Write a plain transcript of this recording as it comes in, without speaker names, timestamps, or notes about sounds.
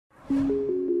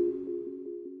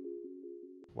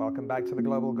Welcome back to the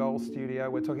Global Goals Studio.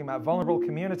 We're talking about vulnerable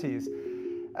communities.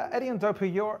 Eddie and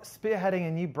Ndopu, you're spearheading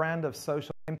a new brand of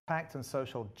social impact and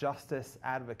social justice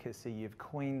advocacy. You've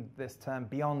coined this term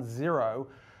Beyond Zero.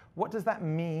 What does that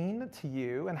mean to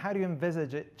you, and how do you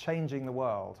envisage it changing the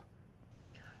world?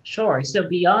 Sure. So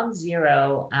Beyond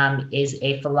Zero is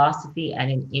a philosophy and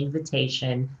an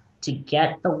invitation to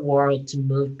get the world to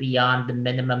move beyond the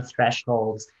minimum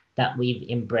thresholds that we've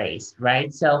embraced,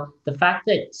 right? So the fact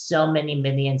that so many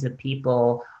millions of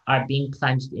people are being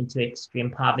plunged into extreme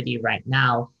poverty right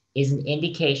now is an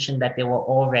indication that they were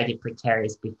already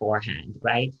precarious beforehand,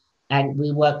 right? And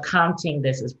we were counting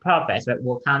this as progress, right?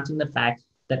 We're counting the fact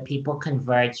that people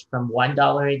converged from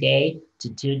 $1 a day to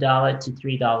 $2 to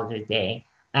 $3 a day.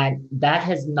 And that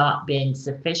has not been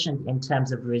sufficient in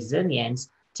terms of resilience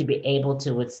to be able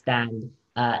to withstand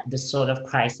the sort of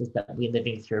crisis that we're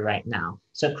living through right now.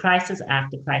 So, crisis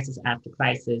after crisis after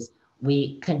crisis,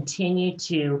 we continue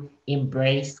to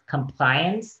embrace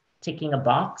compliance, ticking a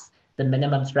box, the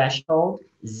minimum threshold,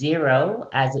 zero,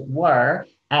 as it were,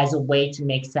 as a way to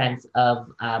make sense of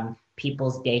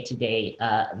people's day to day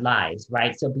lives,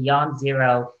 right? So, Beyond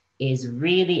Zero is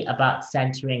really about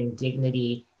centering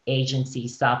dignity, agency,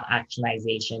 self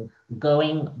actualization,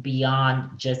 going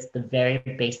beyond just the very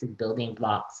basic building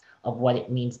blocks of what it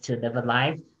means to live a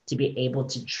life, to be able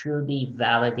to truly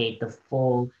validate the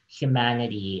full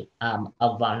humanity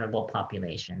of vulnerable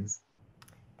populations.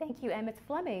 Thank you, Ms.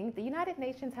 Fleming. The United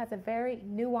Nations has a very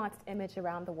nuanced image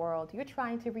around the world. You're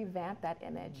trying to revamp that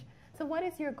image. So what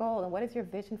is your goal and what is your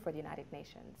vision for the United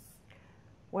Nations?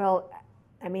 Well,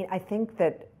 I mean, I think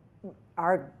that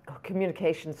our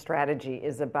communication strategy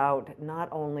is about not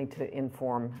only to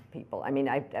inform people. I mean,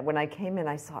 when I came in,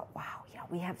 I saw, wow, yeah,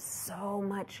 we have so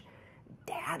much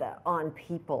data on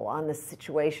people, on the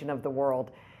situation of the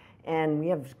world. And we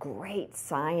have great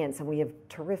science, and we have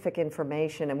terrific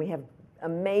information, and we have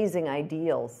amazing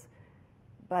ideals.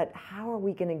 But how are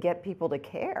we going to get people to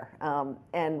care?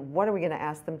 And what are we going to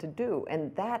ask them to do?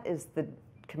 And that is the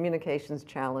communications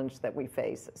challenge that we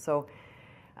face. So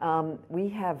we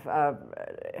have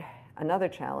another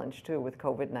challenge too with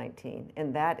COVID-19,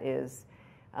 and that is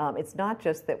it's not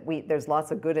just that there's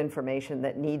lots of good information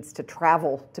that needs to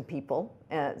travel to people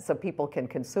so people can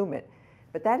consume it,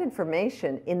 but that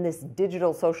information in this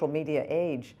digital social media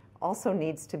age also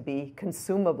needs to be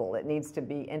consumable. It needs to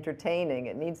be entertaining.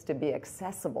 It needs to be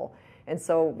accessible. And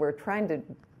so we're trying to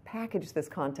package this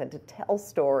content to tell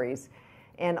stories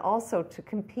and also to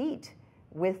compete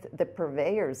with the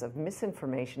purveyors of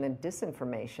misinformation and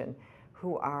disinformation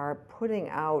who are putting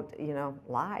out,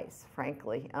 lies,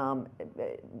 frankly,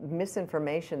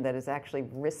 misinformation that is actually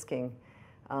risking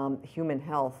human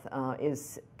health,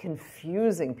 is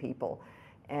confusing people,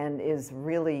 and is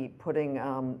really putting,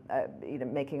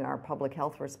 making our public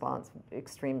health response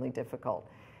extremely difficult.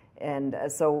 And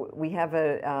so we have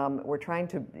we're trying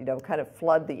to, kind of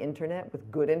flood the internet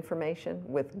with good information,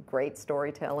 with great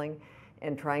storytelling,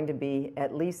 and trying to be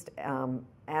at least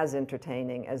as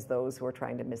entertaining as those who are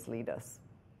trying to mislead us.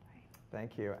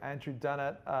 Thank you. Andrew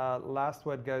Dunnett, last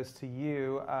word goes to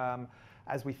you.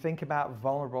 As we think about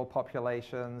vulnerable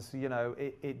populations,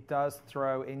 it does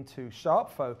throw into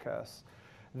sharp focus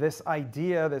this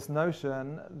idea, this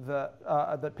notion that,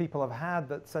 that people have had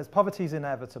that says poverty is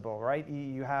inevitable, right?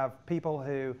 You have people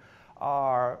who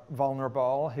are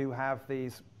vulnerable, who have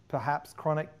these perhaps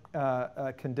chronic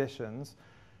conditions.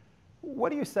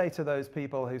 What do you say to those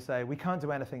people who say, we can't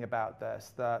do anything about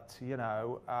this, that,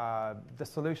 the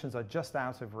solutions are just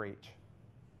out of reach?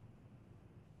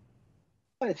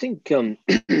 I think,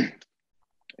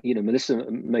 Melissa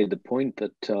made the point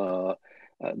that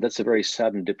that's a very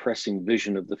sad and depressing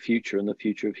vision of the future and the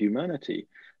future of humanity.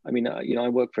 I mean, I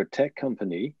work for a tech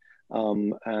company,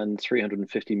 and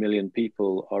 350 million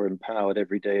people are empowered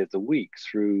every day of the week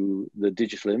through the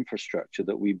digital infrastructure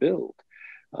that we build.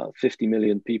 50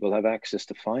 million people have access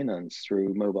to finance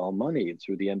through mobile money,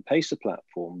 through the M-Pesa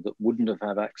platform that wouldn't have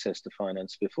had access to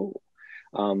finance before.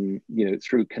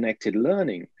 Through connected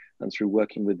learning and through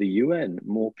working with the UN,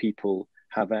 more people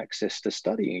have access to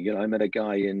studying. I met a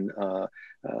guy in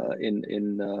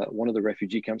one of the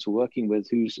refugee camps we're working with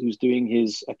who's doing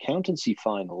his accountancy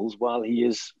finals while he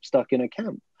is stuck in a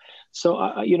camp. So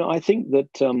I think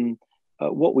that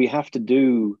what we have to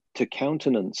do to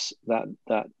countenance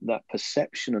that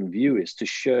perception and view is to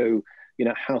show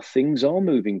how things are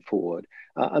moving forward,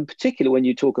 and particularly when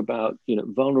you talk about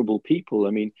vulnerable people.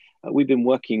 I mean, we've been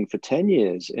working for 10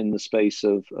 years in the space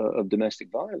of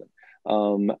domestic violence,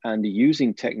 and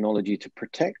using technology to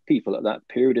protect people at that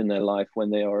period in their life when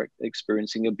they are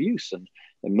experiencing abuse. And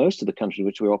in most of the countries in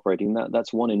which we're operating,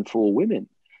 that's 1 in 4 women.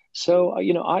 So,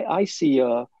 I see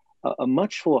a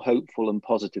much more hopeful and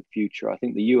positive future. I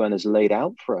think the UN has laid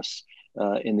out for us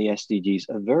in the SDGs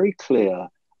a very clear,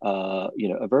 a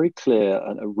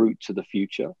route to the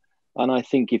future. And I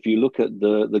think if you look at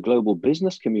the global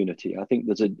business community, I think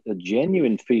there's a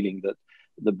genuine feeling that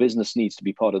the business needs to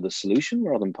be part of the solution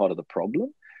rather than part of the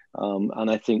problem. And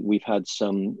I think we've had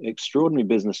some extraordinary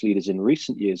business leaders in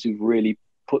recent years who've really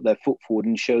put their foot forward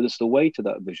and showed us the way to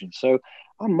that vision. So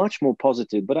I'm much more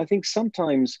positive, but I think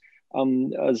sometimes,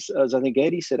 as I think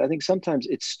Eddie said, I think sometimes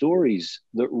it's stories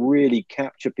that really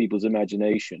capture people's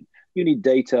imagination. You need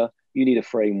data, you need a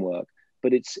framework,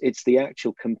 but it's the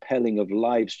actual compelling of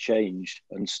lives changed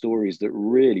and stories that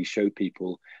really show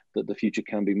people that the future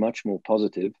can be much more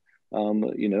positive. And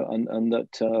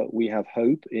that we have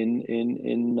hope in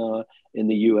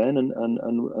the UN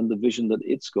and the vision that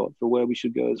it's got for where we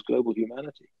should go as global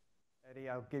humanity. Eddie,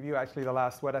 I'll give you actually the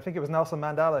last word. I think it was Nelson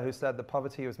Mandela who said that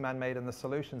poverty was man-made and the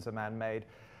solutions are man-made.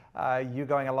 You're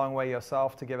going a long way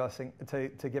yourself to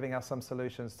giving us some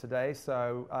solutions today.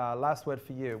 So last word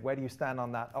for you. Where do you stand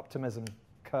on that optimism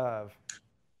curve?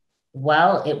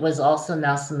 Well, it was also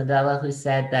Nelson Mandela who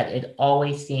said that it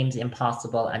always seems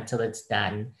impossible until it's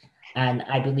done. And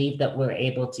I believe that we're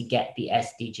able to get the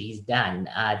SDGs done.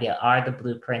 They are the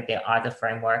blueprint, they are the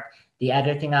framework. The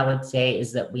other thing I would say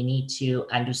is that we need to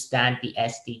understand the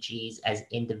SDGs as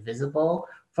indivisible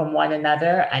from one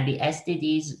another. And the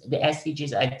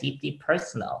SDGs are deeply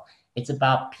personal. It's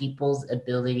about people's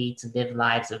ability to live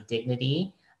lives of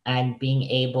dignity and being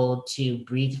able to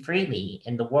breathe freely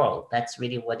in the world. That's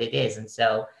really what it is. And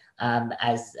so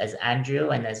as Andrew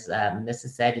and as Melissa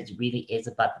said, it really is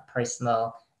about the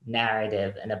personal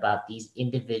narrative and about these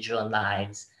individual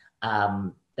lives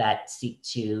that seek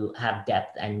to have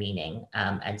depth and meaning.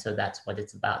 And so that's what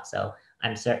it's about. So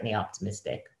I'm certainly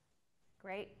optimistic.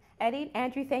 Great. Eddie,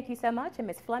 Andrew, thank you so much. And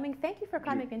Ms. Fleming, thank you for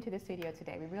coming into the studio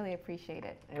today. We really appreciate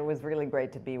it. It was really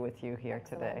great to be with you here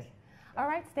today. All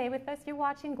right, stay with us. You're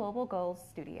watching Global Goals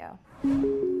Studio.